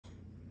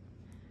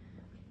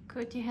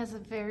Cody has a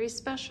very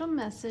special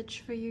message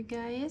for you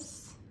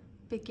guys.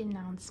 Big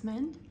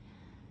announcement.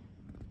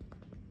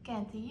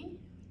 Kathy,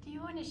 do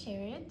you want to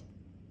share it?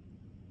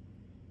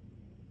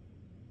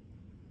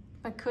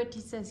 But Cody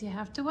says you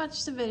have to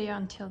watch the video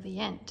until the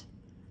end.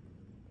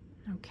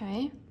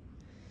 Okay?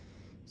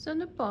 So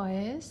the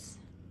boys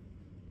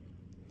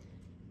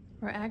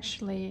were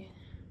actually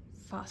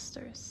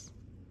fosters.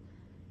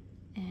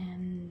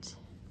 And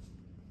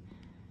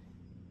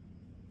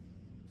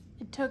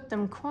it took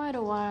them quite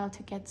a while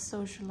to get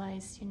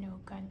socialized, you know,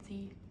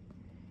 Ganti.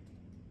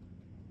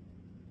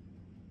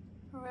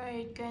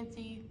 Right,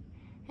 Ganti.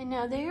 And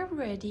now they are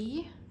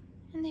ready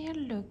and they are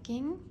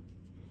looking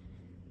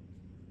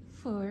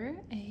for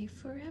a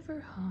forever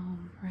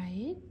home,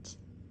 right?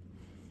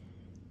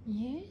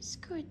 Yes,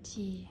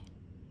 Cody.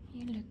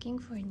 You're looking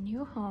for a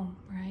new home,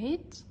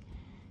 right?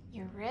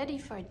 You're ready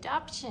for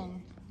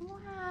adoption. Wow.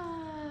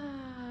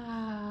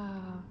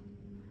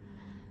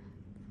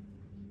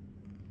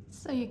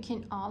 So you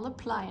can all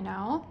apply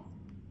now.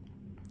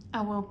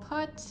 I will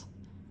put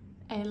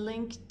a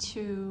link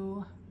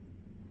to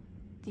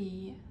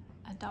the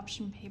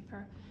adoption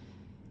paper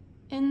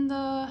in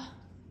the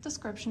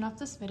description of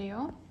this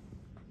video.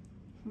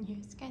 You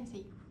can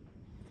see.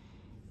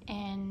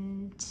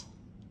 And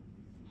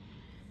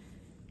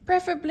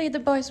preferably the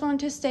boys want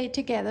to stay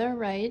together,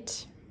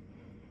 right?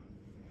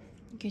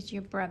 Because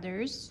you're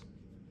brothers.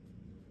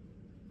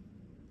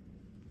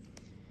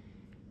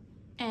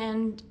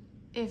 And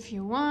if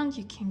you want,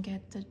 you can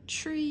get the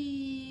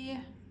tree,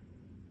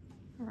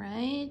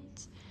 right?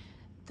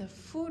 The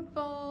food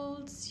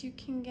bowls you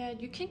can get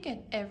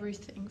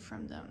everything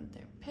from them.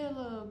 Their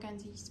pillow,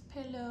 Ganzi's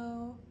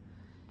pillow,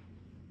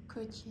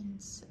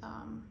 Kochin's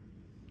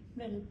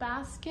little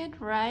basket,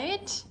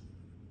 right?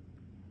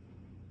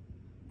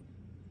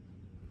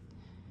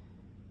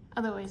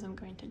 Otherwise, I'm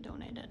going to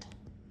donate it.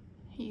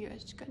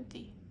 Yes,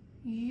 Ganzi.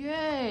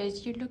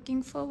 Yes, you're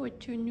looking forward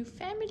to a new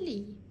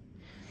family.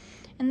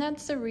 And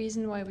that's the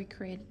reason why we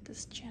created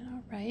this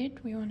channel, right?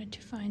 We wanted to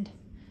find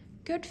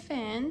good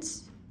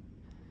fans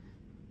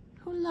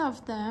who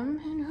love them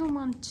and who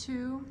want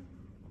to,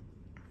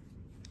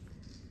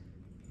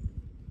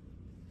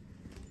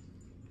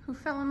 who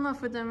fell in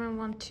love with them and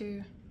want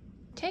to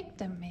take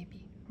them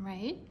maybe,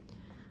 right?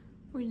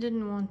 We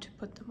didn't want to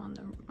put them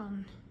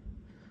on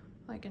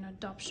like an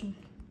adoption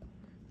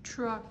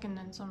truck and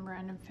then some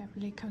random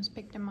family comes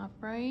pick them up,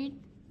 right?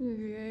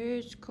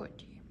 Yes,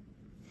 Cody.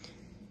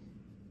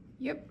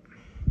 Yep.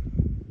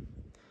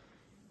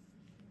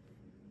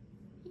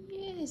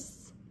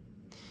 Yes.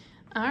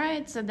 All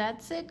right, so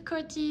that's it,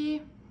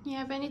 Cody. You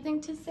have anything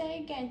to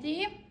say,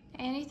 Ganti?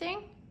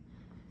 Anything?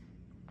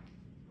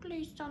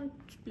 Please don't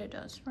split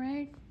us,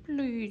 right?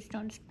 Please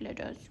don't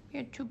split us.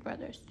 We're two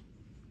brothers.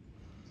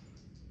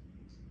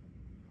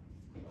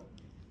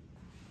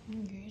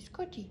 Yes,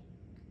 Cody.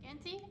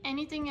 Ganti,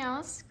 anything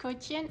else?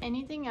 Kochin,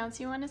 anything else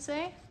you want to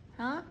say?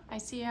 Huh? I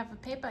see you have a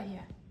paper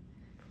here.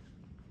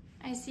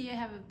 I see you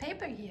have a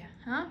paper here,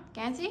 huh,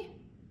 Ganti?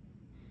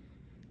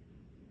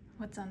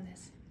 What's on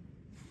this?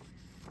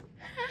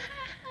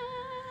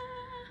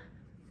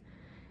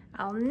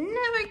 I'll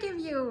never give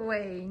you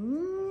away.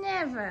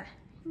 Never,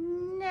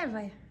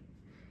 never.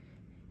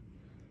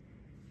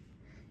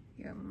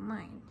 You're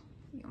mine.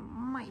 You're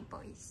my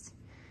boys.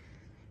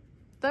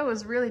 That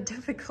was really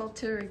difficult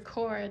to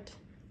record.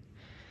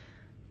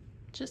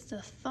 Just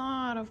the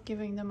thought of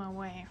giving them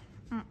away.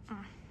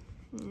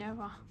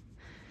 Never.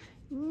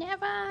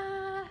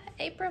 Never.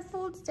 April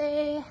Fool's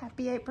Day.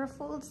 Happy April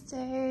Fool's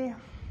Day.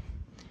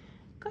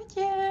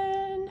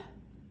 Goodien.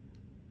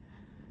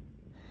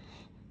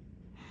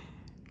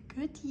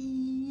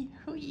 Goodie.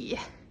 Oh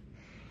yeah.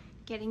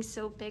 Getting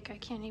so big I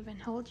can't even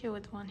hold you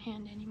with one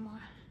hand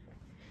anymore.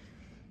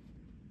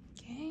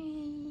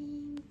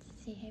 Okay.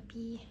 Say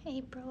happy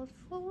April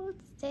Fool's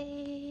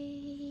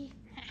Day.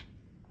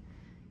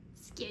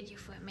 Scared you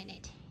for a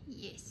minute.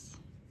 Yes.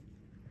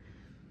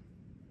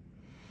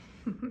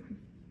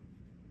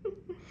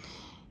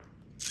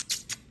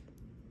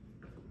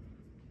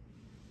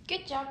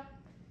 Good job.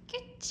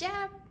 Good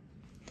job.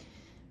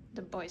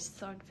 The boys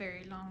thought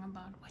very long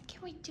about what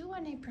can we do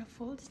on April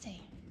Fool's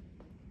Day.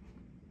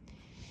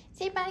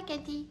 Say bye,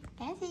 Kathy.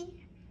 Kathy.